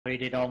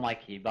redid all my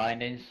key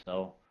bindings,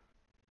 so.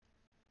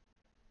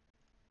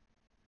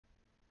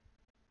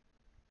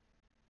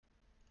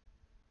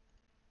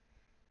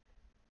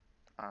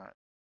 Alright,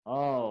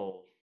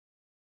 Oh.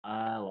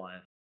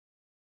 Live.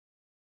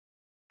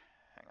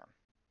 hang on.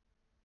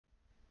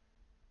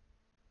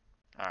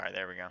 Alright,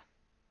 there we go.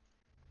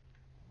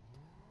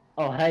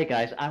 Oh, hey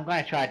guys, I'm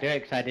gonna try to do it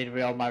because I did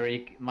read all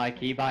my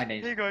key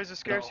bindings. Hey guys, the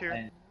Scares So, here.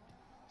 and-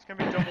 It's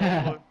gonna be double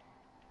upload.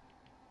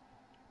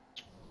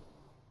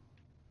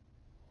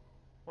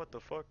 What the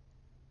fuck?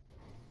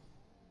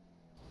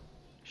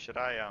 Should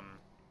I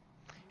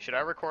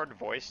record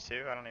voice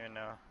too? I don't even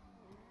know.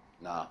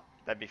 Nah,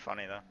 That'd be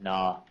funny though.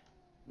 No.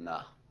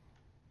 nah.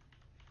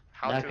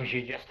 How No, to? because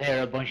you just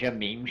hear a bunch of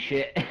meme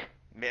shit.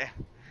 Yeah.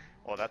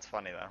 Well, that's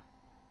funny though.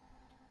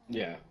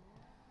 Yeah.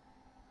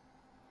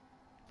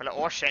 But like,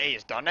 oh shit,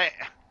 he's done it.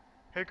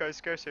 Hey guys,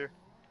 Scares here.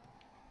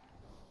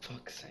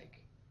 Fuck's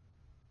sake.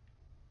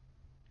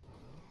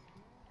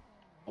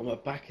 Oh, my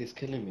back is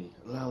killing me.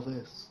 Allow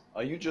this.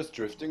 Are you just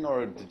drifting,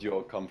 or did you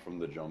all come from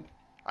the jump?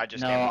 I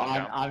just No, came from the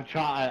jump.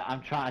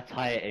 I'm trying to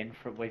tie it in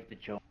with the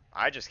jump.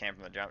 I just came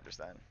from the jump just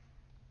then.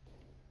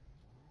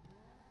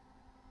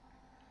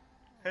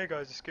 Hey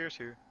guys, the Scares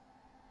here.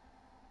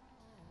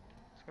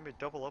 It's gonna be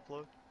double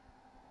upload.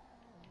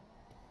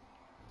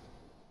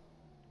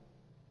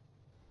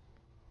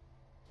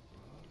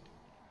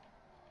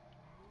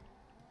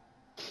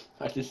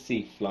 I just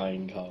see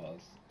flying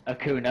cars.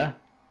 Akuna.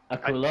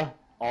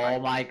 Oh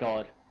my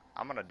god.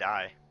 I'm gonna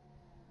die.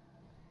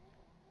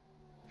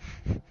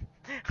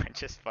 I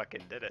just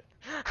fucking did it.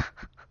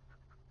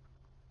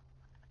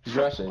 Did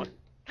you actually?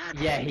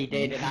 Yeah, he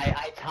did, and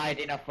I tied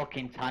in a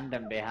fucking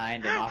tandem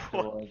behind him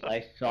afterwards.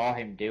 I saw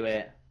him do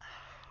it.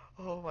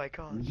 Oh my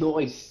god.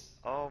 Nice.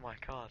 Oh my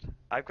god.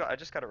 I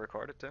just gotta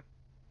record it too.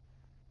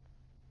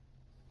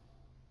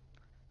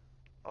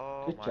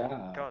 Oh Good my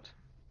job. god.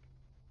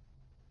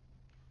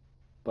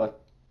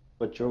 But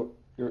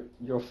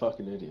you're a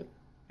fucking idiot.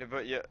 Yeah,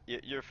 but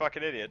you're a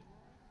fucking idiot.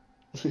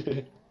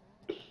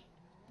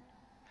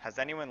 Has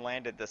anyone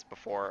landed this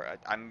before?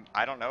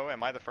 I don't know.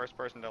 Am I the first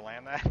person to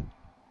land that?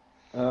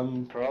 I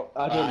don't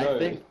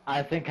know.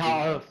 I think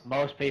out of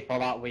most people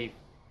that we've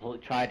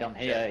tried on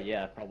here,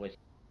 yeah, probably.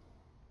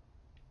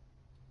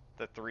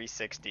 The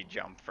 360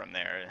 jump from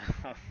there.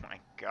 Oh my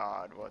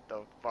god, what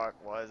the fuck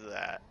was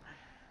that?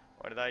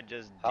 What did I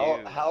just do?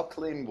 How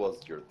clean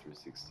was your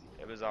 360?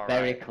 It was alright.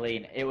 Very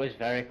clean. It was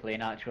very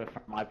clean, actually,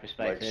 from my Like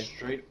perspective.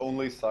 straight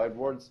only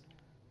sidewards?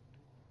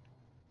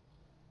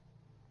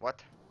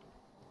 What?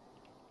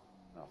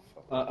 Oh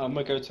fuck. I'm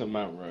gonna go to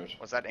Mount Road.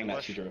 Was that And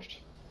English? actually drift.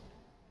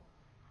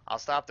 I'll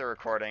stop the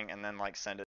recording and then like send it